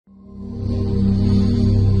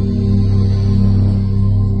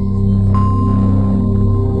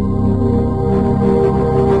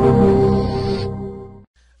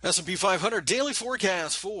500 daily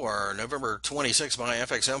forecast for November 26th by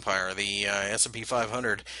FX Empire. The S&P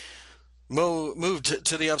 500 moved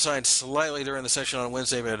to the upside slightly during the session on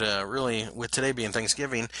Wednesday, but really, with today being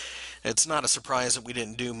Thanksgiving, it's not a surprise that we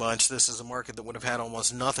didn't do much. This is a market that would have had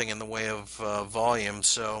almost nothing in the way of volume,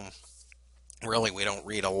 so really we don't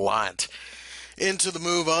read a lot into the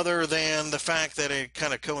move other than the fact that it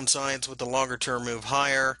kind of coincides with the longer-term move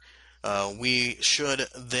higher. We should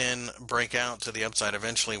then break out to the upside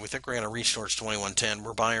eventually. We think we're going to reach towards 2110.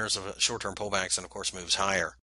 We're buyers of short-term pullbacks and, of course, moves higher.